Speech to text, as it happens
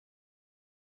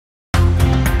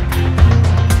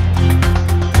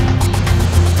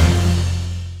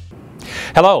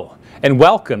Hello, and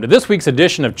welcome to this week's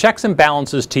edition of Checks and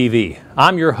Balances TV.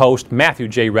 I'm your host, Matthew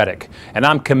J. Rettick, and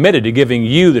I'm committed to giving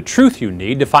you the truth you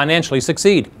need to financially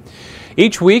succeed.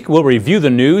 Each week, we'll review the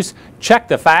news, check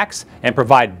the facts, and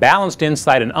provide balanced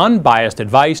insight and unbiased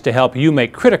advice to help you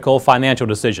make critical financial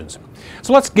decisions.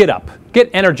 So let's get up, get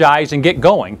energized, and get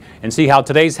going, and see how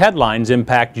today's headlines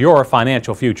impact your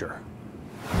financial future.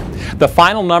 The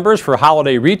final numbers for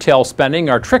holiday retail spending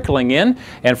are trickling in,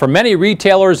 and for many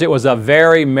retailers, it was a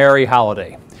very merry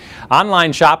holiday.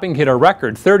 Online shopping hit a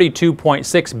record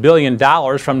 $32.6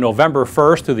 billion from November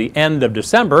 1st through the end of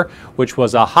December, which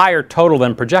was a higher total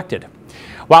than projected.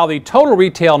 While the total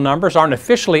retail numbers aren't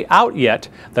officially out yet,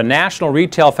 the National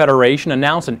Retail Federation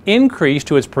announced an increase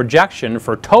to its projection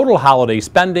for total holiday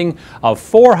spending of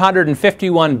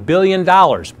 $451 billion,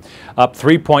 up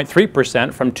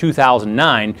 3.3% from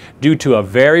 2009 due to a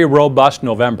very robust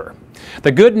November.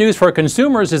 The good news for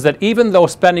consumers is that even though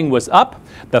spending was up,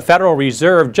 the Federal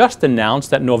Reserve just announced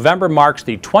that November marks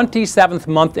the 27th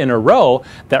month in a row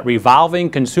that revolving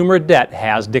consumer debt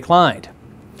has declined.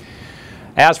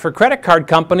 As for credit card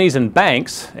companies and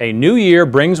banks, a new year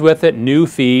brings with it new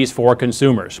fees for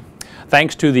consumers.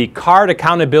 Thanks to the Card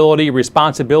Accountability,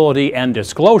 Responsibility, and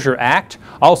Disclosure Act,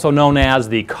 also known as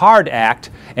the CARD Act,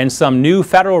 and some new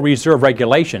Federal Reserve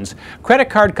regulations, credit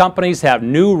card companies have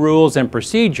new rules and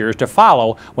procedures to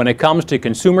follow when it comes to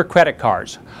consumer credit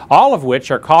cards, all of which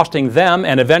are costing them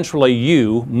and eventually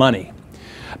you money.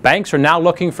 Banks are now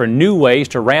looking for new ways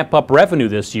to ramp up revenue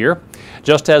this year.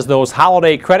 Just as those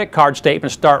holiday credit card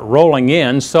statements start rolling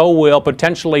in, so will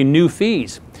potentially new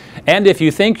fees. And if you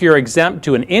think you're exempt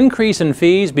to an increase in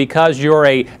fees because you're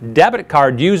a debit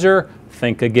card user,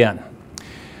 think again.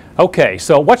 Okay,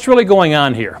 so what's really going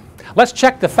on here? Let's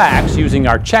check the facts using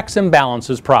our checks and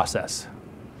balances process.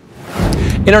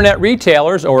 Internet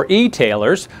retailers, or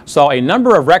e-tailers, saw a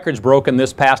number of records broken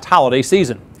this past holiday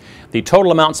season. The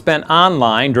total amount spent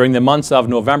online during the months of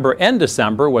November and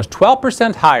December was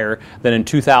 12% higher than in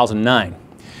 2009.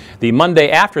 The Monday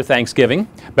after Thanksgiving,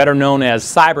 better known as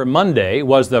Cyber Monday,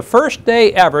 was the first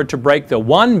day ever to break the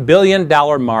 $1 billion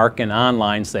mark in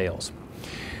online sales.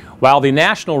 While the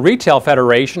National Retail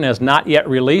Federation has not yet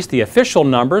released the official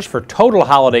numbers for total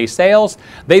holiday sales,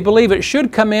 they believe it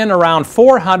should come in around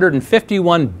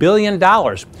 $451 billion,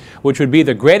 which would be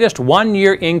the greatest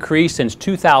one-year increase since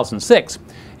 2006.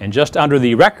 And just under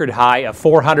the record high of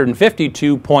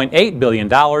 $452.8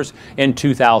 billion in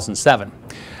 2007.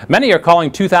 Many are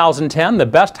calling 2010 the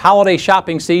best holiday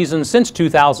shopping season since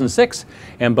 2006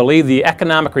 and believe the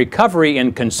economic recovery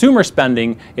in consumer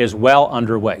spending is well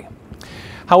underway.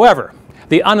 However,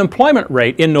 the unemployment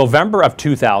rate in November of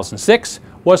 2006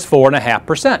 was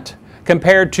 4.5%,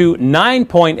 compared to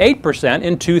 9.8%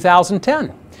 in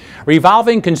 2010.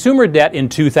 Revolving consumer debt in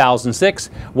 2006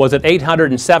 was at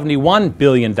 $871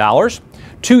 billion.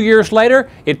 2 years later,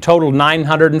 it totaled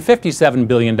 $957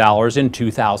 billion in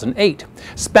 2008.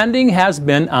 Spending has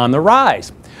been on the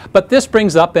rise. But this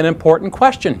brings up an important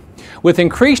question. With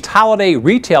increased holiday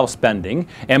retail spending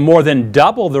and more than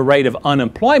double the rate of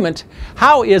unemployment,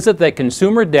 how is it that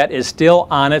consumer debt is still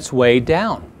on its way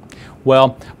down?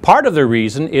 Well, part of the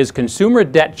reason is consumer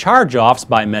debt charge-offs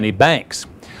by many banks.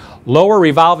 Lower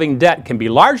revolving debt can be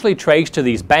largely traced to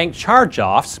these bank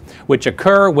charge-offs, which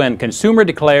occur when consumer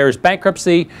declares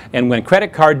bankruptcy and when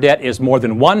credit card debt is more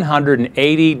than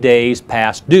 180 days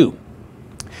past due.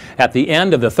 At the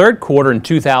end of the third quarter in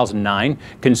 2009,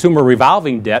 consumer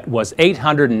revolving debt was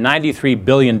 $893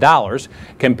 billion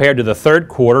compared to the third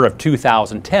quarter of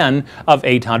 2010 of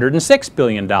 $806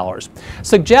 billion,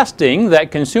 suggesting that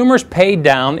consumers paid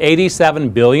down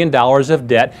 $87 billion of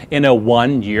debt in a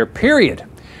one-year period.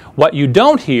 What you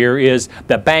don't hear is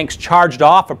that banks charged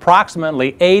off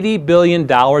approximately $80 billion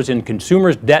in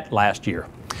consumers' debt last year.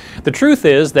 The truth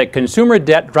is that consumer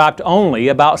debt dropped only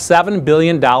about $7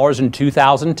 billion in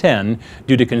 2010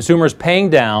 due to consumers paying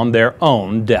down their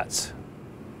own debts.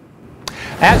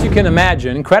 As you can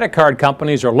imagine, credit card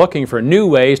companies are looking for new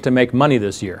ways to make money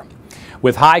this year.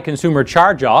 With high consumer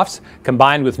charge-offs,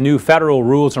 combined with new federal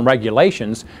rules and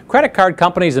regulations, credit card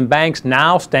companies and banks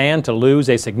now stand to lose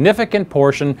a significant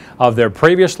portion of their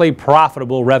previously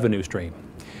profitable revenue stream.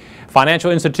 Financial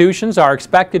institutions are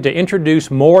expected to introduce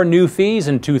more new fees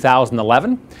in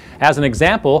 2011. As an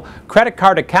example, credit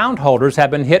card account holders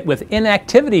have been hit with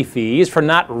inactivity fees for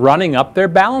not running up their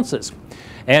balances,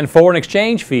 and foreign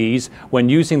exchange fees when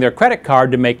using their credit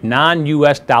card to make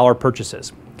non-US dollar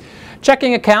purchases.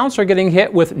 Checking accounts are getting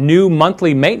hit with new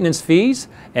monthly maintenance fees,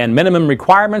 and minimum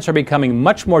requirements are becoming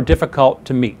much more difficult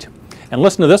to meet. And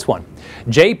listen to this one.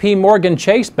 J.P. Morgan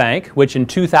Chase Bank, which in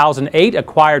 2008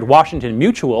 acquired Washington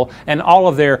Mutual and all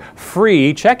of their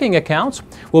free checking accounts,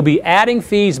 will be adding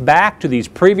fees back to these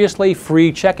previously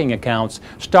free checking accounts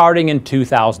starting in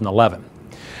 2011.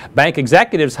 Bank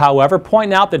executives, however,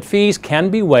 point out that fees can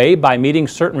be waived by meeting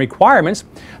certain requirements,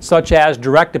 such as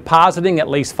direct depositing at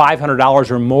least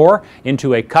 $500 or more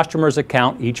into a customer's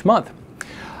account each month.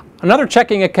 Another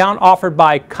checking account offered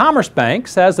by Commerce Bank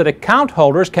says that account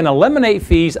holders can eliminate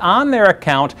fees on their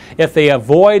account if they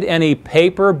avoid any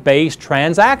paper-based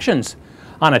transactions.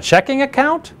 On a checking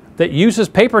account that uses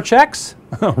paper checks?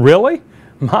 Really?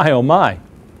 My oh my.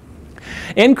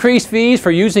 Increased fees for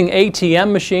using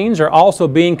ATM machines are also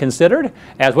being considered,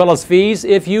 as well as fees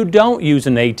if you don't use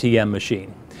an ATM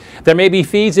machine. There may be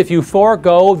fees if you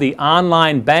forego the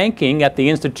online banking at the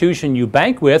institution you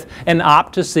bank with and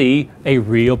opt to see a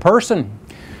real person.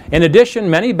 In addition,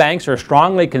 many banks are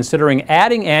strongly considering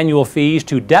adding annual fees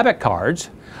to debit cards,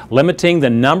 limiting the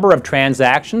number of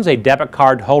transactions a debit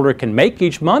card holder can make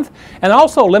each month, and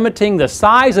also limiting the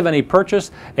size of any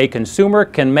purchase a consumer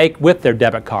can make with their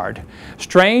debit card.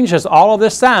 Strange as all of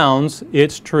this sounds,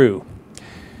 it's true.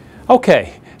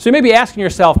 Okay, so you may be asking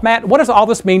yourself, Matt, what does all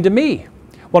this mean to me?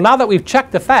 Well, now that we've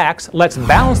checked the facts, let's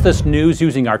balance this news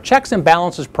using our checks and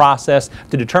balances process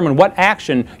to determine what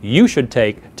action you should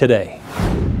take today.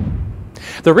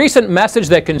 The recent message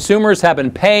that consumers have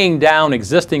been paying down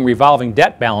existing revolving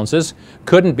debt balances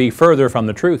couldn't be further from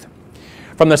the truth.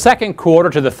 From the second quarter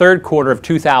to the third quarter of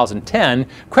 2010,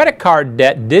 credit card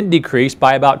debt did decrease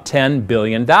by about $10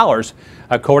 billion,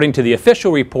 according to the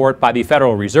official report by the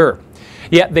Federal Reserve.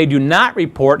 Yet they do not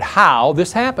report how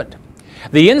this happened.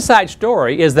 The inside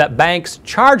story is that banks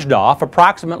charged off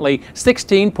approximately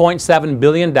 $16.7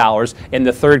 billion in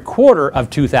the third quarter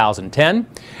of 2010,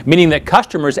 meaning that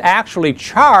customers actually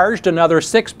charged another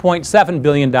 $6.7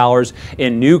 billion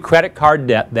in new credit card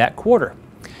debt that quarter.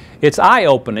 It's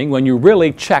eye-opening when you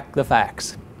really check the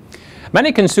facts.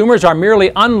 Many consumers are merely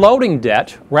unloading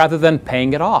debt rather than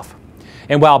paying it off.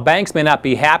 And while banks may not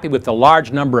be happy with the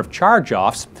large number of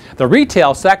charge-offs, the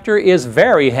retail sector is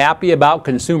very happy about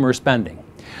consumer spending.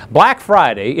 Black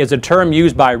Friday is a term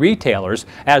used by retailers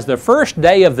as the first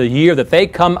day of the year that they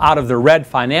come out of the red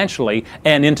financially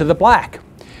and into the black.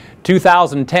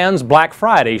 2010's Black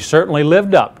Friday certainly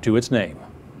lived up to its name.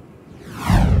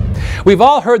 We've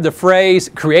all heard the phrase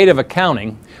creative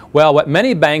accounting. Well, what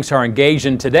many banks are engaged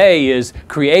in today is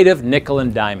creative nickel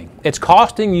and diming. It's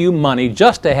costing you money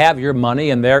just to have your money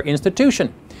in their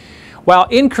institution. While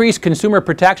increased consumer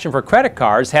protection for credit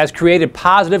cards has created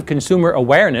positive consumer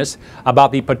awareness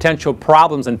about the potential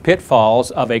problems and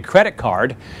pitfalls of a credit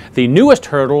card, the newest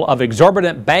hurdle of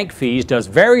exorbitant bank fees does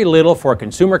very little for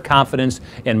consumer confidence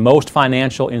in most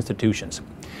financial institutions.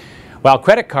 While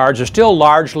credit cards are still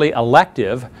largely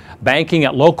elective, banking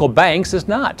at local banks is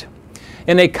not.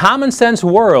 In a common sense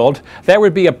world, there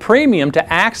would be a premium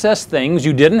to access things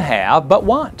you didn't have but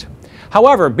want.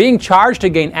 However, being charged to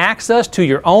gain access to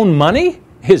your own money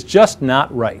is just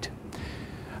not right.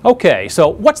 Okay, so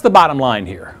what's the bottom line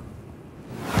here?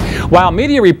 While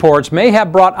media reports may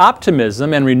have brought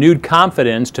optimism and renewed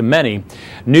confidence to many,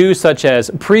 news such as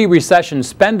pre-recession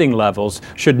spending levels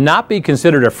should not be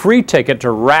considered a free ticket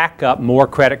to rack up more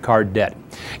credit card debt.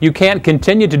 You can't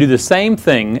continue to do the same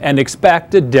thing and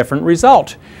expect a different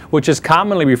result, which is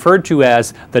commonly referred to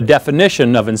as the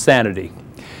definition of insanity.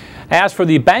 As for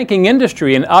the banking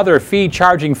industry and other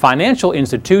fee-charging financial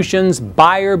institutions,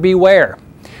 buyer beware.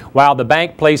 While the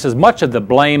bank places much of the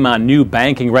blame on new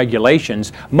banking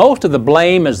regulations, most of the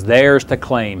blame is theirs to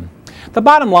claim. The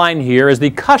bottom line here is the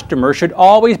customer should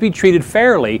always be treated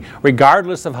fairly,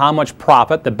 regardless of how much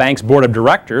profit the bank's board of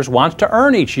directors wants to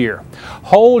earn each year.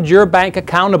 Hold your bank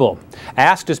accountable.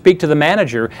 Ask to speak to the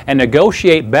manager and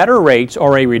negotiate better rates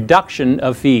or a reduction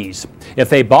of fees. If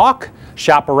they balk,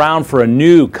 shop around for a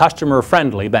new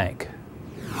customer-friendly bank.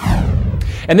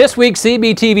 In this week's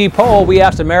CBTV poll, we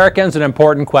asked Americans an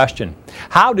important question.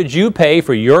 How did you pay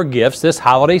for your gifts this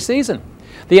holiday season?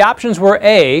 The options were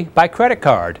A, by credit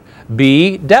card,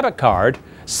 B, debit card,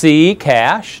 C,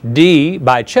 cash, D,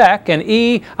 by check, and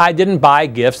E, I didn't buy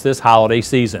gifts this holiday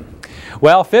season.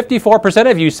 Well, 54%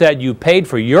 of you said you paid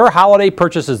for your holiday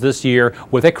purchases this year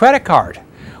with a credit card.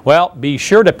 Well, be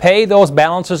sure to pay those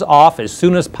balances off as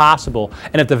soon as possible,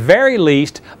 and at the very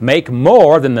least, make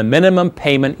more than the minimum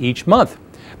payment each month.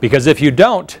 Because if you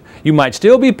don't, you might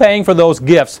still be paying for those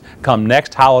gifts come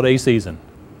next holiday season.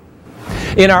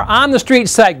 In our On the Street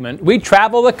segment, we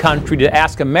travel the country to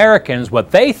ask Americans what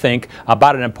they think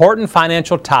about an important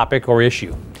financial topic or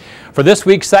issue. For this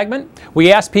week's segment,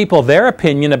 we ask people their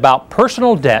opinion about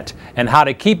personal debt and how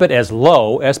to keep it as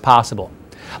low as possible.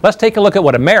 Let's take a look at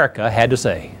what America had to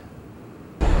say.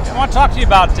 I want to talk to you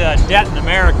about debt in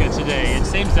America today. It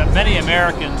seems that many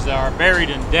Americans are buried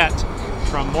in debt,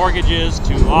 from mortgages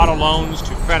to auto loans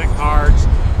to credit cards.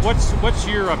 What's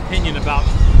your opinion about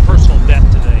personal debt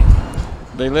today?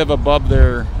 They live above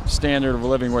their standard of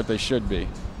living what they should be.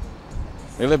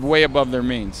 They live way above their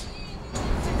means.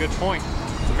 That's a good point.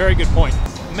 It's a very good point.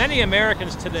 Many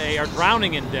Americans today are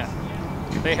drowning in debt.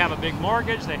 They have a big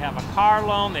mortgage, they have a car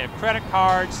loan, they have credit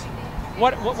cards.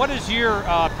 What is your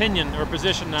opinion or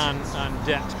position on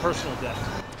debt, personal debt?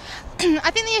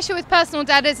 I think the issue with personal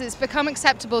debt is it's become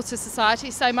acceptable to society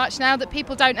so much now that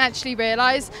people don't actually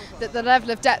realise that the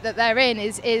level of debt that they're in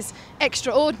is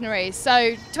extraordinary.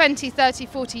 So 20, 30,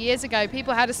 40 years ago,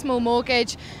 people had a small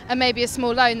mortgage and maybe a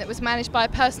small loan that was managed by a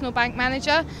personal bank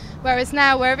manager, whereas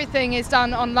now where everything is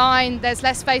done online, there's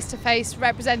less face-to-face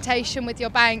representation with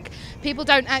your bank. People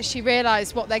don't actually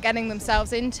realise what they're getting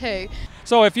themselves into.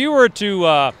 So if you were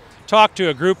to talk to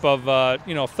a group of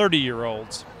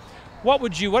 30-year-olds,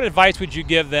 what advice would you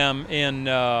give them in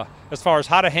as far as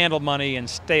how to handle money and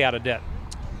stay out of debt?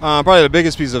 Probably the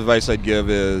biggest piece of advice I'd give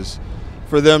is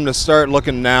for them to start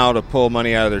looking now to pull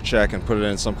money out of their check and put it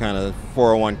in some kind of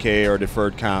 401k or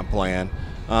deferred comp plan.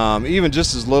 Even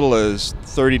just as little as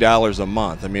 $30 a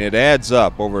month. I mean, it adds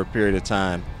up over a period of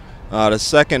time. The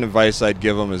second advice I'd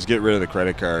give them is get rid of the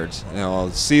credit cards.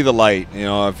 See the light.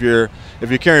 If you're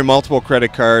carrying multiple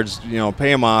credit cards, pay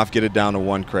them off, get it down to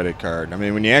one credit card. I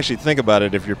mean, when you actually think about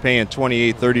it, if you're paying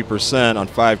 28, 30% on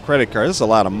 5 credit cards, that's a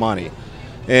lot of money.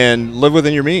 And live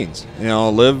within your means.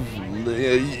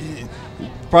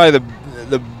 Probably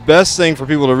the best thing for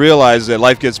people to realize is that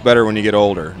life gets better when you get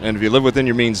older. And if you live within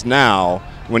your means now,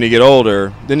 when you get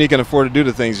older, then you can afford to do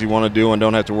the things you want to do and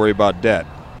don't have to worry about debt.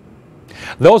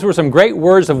 Those were some great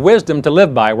words of wisdom to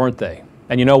live by, weren't they?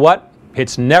 And you know what?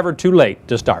 It's never too late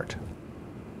to start.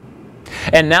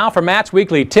 And now for Matt's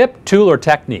weekly tip, tool, or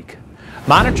technique.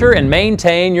 Monitor and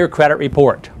maintain your credit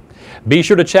report. Be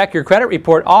sure to check your credit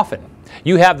report often.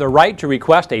 You have the right to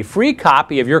request a free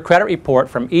copy of your credit report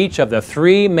from each of the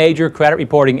 3 major credit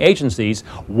reporting agencies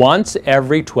once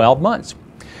every 12 months.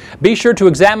 Be sure to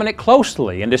examine it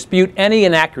closely and dispute any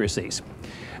inaccuracies.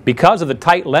 Because of the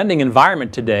tight lending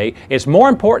environment today, it's more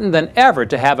important than ever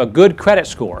to have a good credit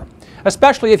score,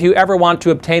 especially if you ever want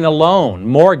to obtain a loan,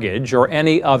 mortgage, or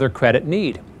any other credit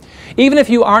need. Even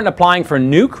if you aren't applying for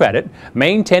new credit,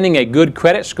 maintaining a good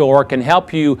credit score can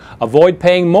help you avoid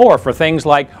paying more for things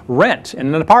like rent in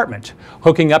an apartment,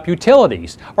 hooking up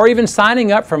utilities, or even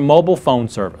signing up for mobile phone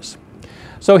service.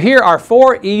 So here are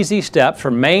 4 easy steps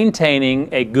for maintaining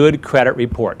a good credit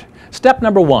report. Step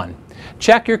number 1.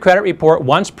 Check your credit report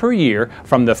once per year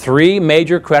from the 3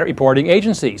 major credit reporting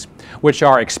agencies, which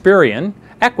are Experian,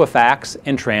 Equifax,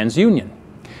 and TransUnion.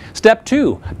 Step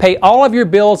 2. Pay all of your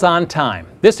bills on time.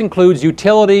 This includes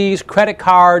utilities, credit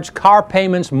cards, car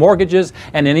payments, mortgages,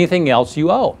 and anything else you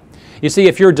owe. You see,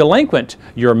 if you're delinquent,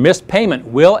 your missed payment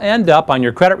will end up on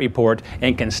your credit report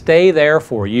and can stay there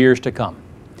for years to come.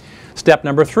 Step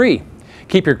number 3.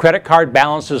 Keep your credit card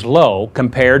balances low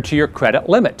compared to your credit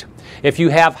limit. If you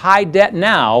have high debt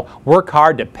now, work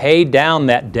hard to pay down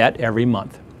that debt every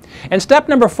month. And step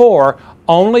number 4,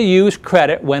 only use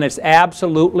credit when it's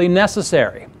absolutely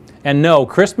necessary. And no,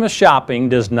 Christmas shopping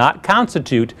does not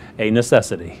constitute a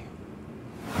necessity.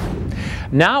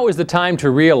 Now is the time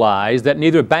to realize that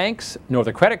neither banks nor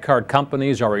the credit card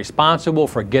companies are responsible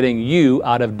for getting you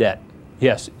out of debt.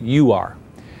 Yes, you are.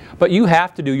 But you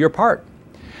have to do your part.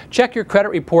 Check your credit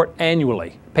report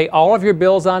annually. Pay all of your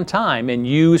bills on time and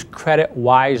use credit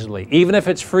wisely. Even if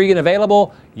it's free and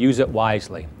available, use it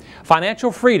wisely.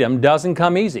 Financial freedom doesn't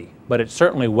come easy, but it's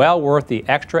certainly well worth the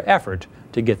extra effort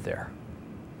to get there.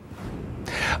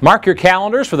 Mark your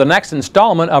calendars for the next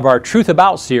installment of our Truth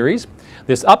About series.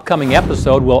 This upcoming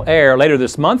episode will air later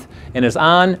this month and is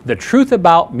on the truth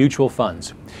about mutual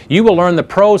funds. You will learn the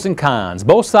pros and cons,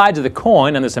 both sides of the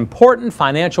coin on this important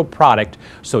financial product,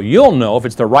 so you'll know if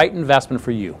it's the right investment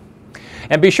for you.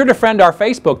 And be sure to friend our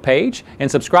Facebook page and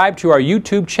subscribe to our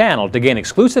YouTube channel to gain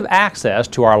exclusive access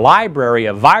to our library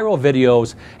of viral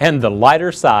videos and the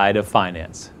lighter side of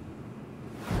finance.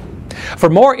 For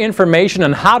more information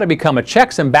on how to become a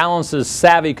checks and balances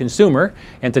savvy consumer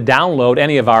and to download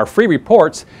any of our free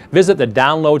reports, visit the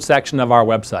download section of our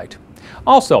website.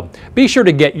 Also, be sure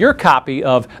to get your copy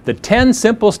of the 10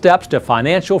 Simple Steps to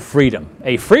Financial Freedom,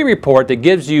 a free report that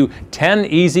gives you 10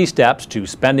 easy steps to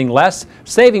spending less,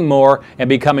 saving more, and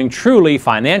becoming truly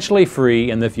financially free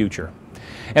in the future.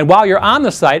 And while you're on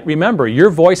the site, remember,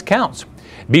 your voice counts.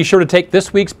 Be sure to take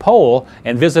this week's poll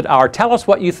and visit our Tell Us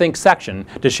What You Think section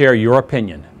to share your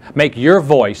opinion. Make your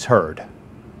voice heard.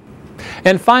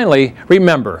 And finally,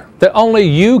 remember that only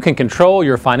you can control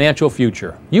your financial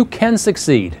future. You can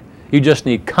succeed. You just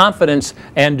need confidence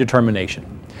and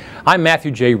determination. I'm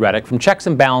Matthew J. Rettick from Checks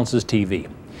and Balances TV.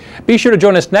 Be sure to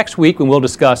join us next week when we'll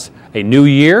discuss a new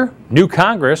year, new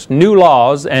Congress, new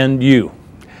laws, and you.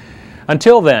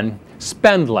 Until then,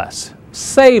 spend less,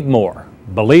 save more,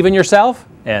 believe in yourself,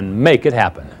 and make it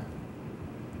happen.